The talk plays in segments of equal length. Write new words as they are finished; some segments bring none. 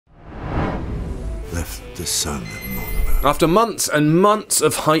left the sun at Monmouth. After months and months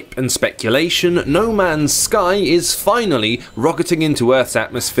of hype and speculation, No Man's Sky is finally rocketing into Earth's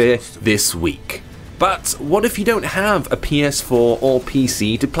atmosphere this week. But what if you don't have a PS4 or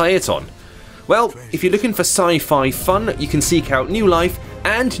PC to play it on? Well, if you're looking for sci-fi fun, you can seek out new life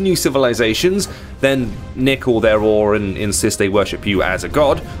and new civilizations, then nick all their ore and insist they worship you as a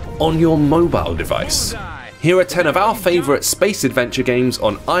god on your mobile device. Here are 10 of our favourite space adventure games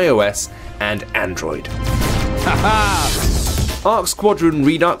on iOS and Android. Ark Squadron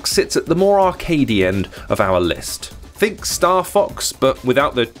Redux sits at the more arcadey end of our list. Think Star Fox, but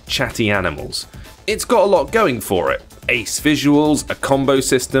without the chatty animals. It's got a lot going for it. Ace visuals, a combo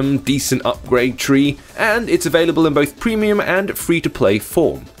system, decent upgrade tree, and it's available in both premium and free-to-play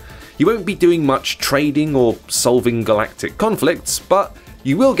form. You won't be doing much trading or solving galactic conflicts, but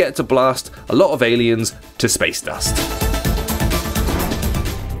you will get to blast a lot of aliens to space dust.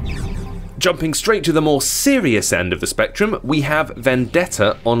 Jumping straight to the more serious end of the spectrum, we have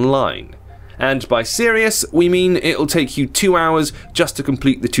Vendetta Online. And by serious, we mean it'll take you 2 hours just to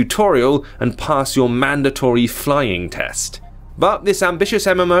complete the tutorial and pass your mandatory flying test. But this ambitious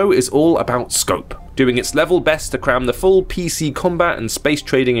MMO is all about scope, doing its level best to cram the full PC combat and space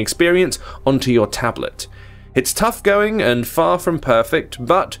trading experience onto your tablet. It's tough going and far from perfect,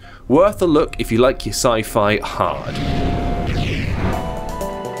 but worth a look if you like your sci-fi hard.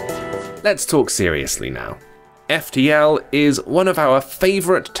 Let's talk seriously now. FTL is one of our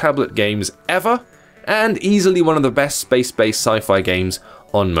favourite tablet games ever, and easily one of the best space-based sci-fi games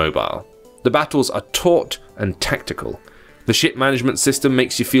on mobile. The battles are taut and tactical. The ship management system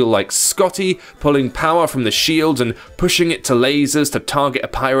makes you feel like Scotty, pulling power from the shields and pushing it to lasers to target a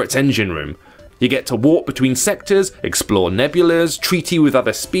pirate's engine room. You get to warp between sectors, explore nebulas, treaty with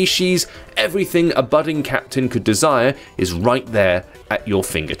other species. Everything a budding captain could desire is right there at your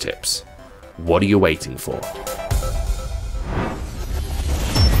fingertips. What are you waiting for?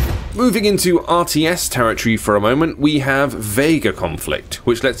 Moving into RTS territory for a moment, we have Vega Conflict,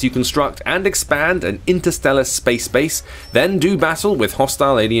 which lets you construct and expand an interstellar space base, then do battle with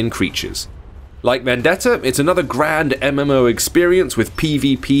hostile alien creatures. Like Vendetta, it's another grand MMO experience with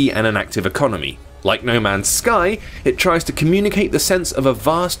PvP and an active economy. Like No Man's Sky, it tries to communicate the sense of a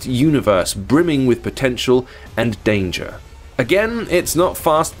vast universe brimming with potential and danger. Again, it's not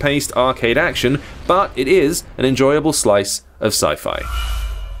fast-paced arcade action, but it is an enjoyable slice of sci-fi.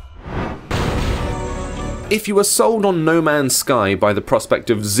 If you were sold on No Man's Sky by the prospect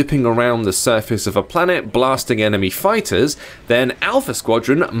of zipping around the surface of a planet blasting enemy fighters, then Alpha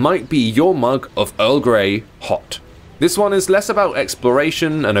Squadron might be your mug of Earl Grey hot. This one is less about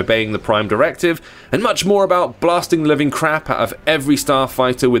exploration and obeying the Prime Directive, and much more about blasting the living crap out of every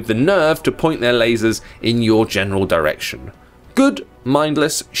starfighter with the nerve to point their lasers in your general direction. Good,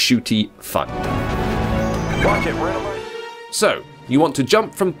 mindless, shooty fun. Watch it, randomly. So, you want to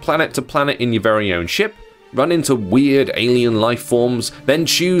jump from planet to planet in your very own ship, run into weird alien life forms, then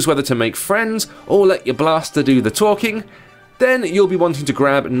choose whether to make friends or let your blaster do the talking? Then you'll be wanting to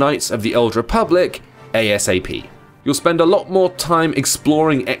grab Knights of the Old Republic ASAP. You'll spend a lot more time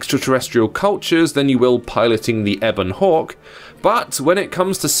exploring extraterrestrial cultures than you will piloting the Ebon Hawk, but when it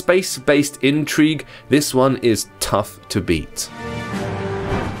comes to space-based intrigue, this one is tough to beat.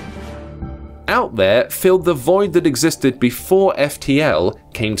 Out There filled the void that existed before FTL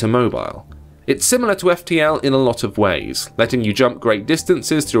came to mobile. It's similar to FTL in a lot of ways, letting you jump great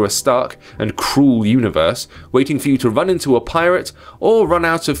distances through a stark and cruel universe, waiting for you to run into a pirate or run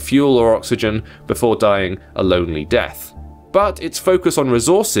out of fuel or oxygen before dying a lonely death. But its focus on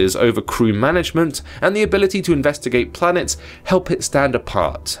resources over crew management and the ability to investigate planets help it stand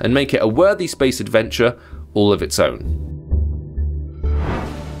apart and make it a worthy space adventure all of its own.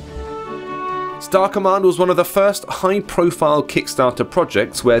 Star Command was one of the first high-profile Kickstarter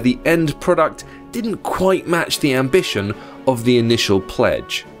projects where the end product didn't quite match the ambition of the initial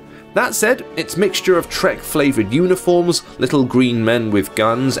pledge. That said, its mixture of Trek-flavoured uniforms, little green men with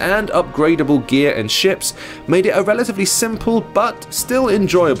guns, and upgradable gear and ships made it a relatively simple but still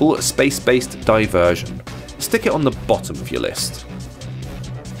enjoyable space-based diversion. Stick it on the bottom of your list.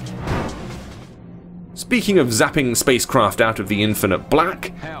 Speaking of zapping spacecraft out of the infinite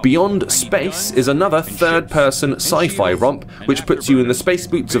black, Beyond Space is another third-person sci-fi romp which puts you in the space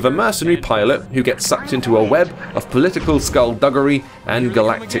boots of a mercenary pilot who gets sucked into a web of political skullduggery and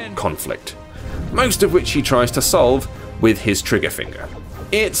galactic conflict, most of which he tries to solve with his trigger finger.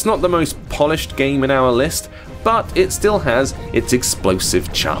 It's not the most polished game in our list, but it still has its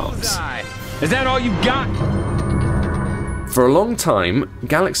explosive charms. Is that all you got? For a long time,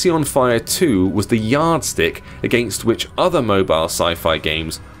 Galaxy on Fire 2 was the yardstick against which other mobile sci-fi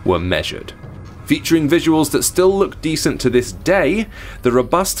games were measured. Featuring visuals that still look decent to this day, the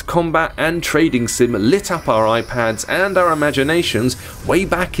robust combat and trading sim lit up our iPads and our imaginations way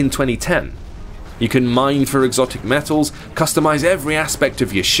back in 2010. You can mine for exotic metals, customize every aspect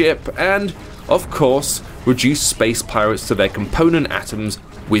of your ship, and, of course, reduce space pirates to their component atoms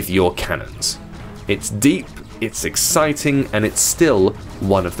with your cannons. It's deep, it's exciting, and it's still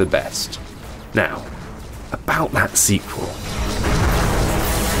one of the best. Now, about that sequel.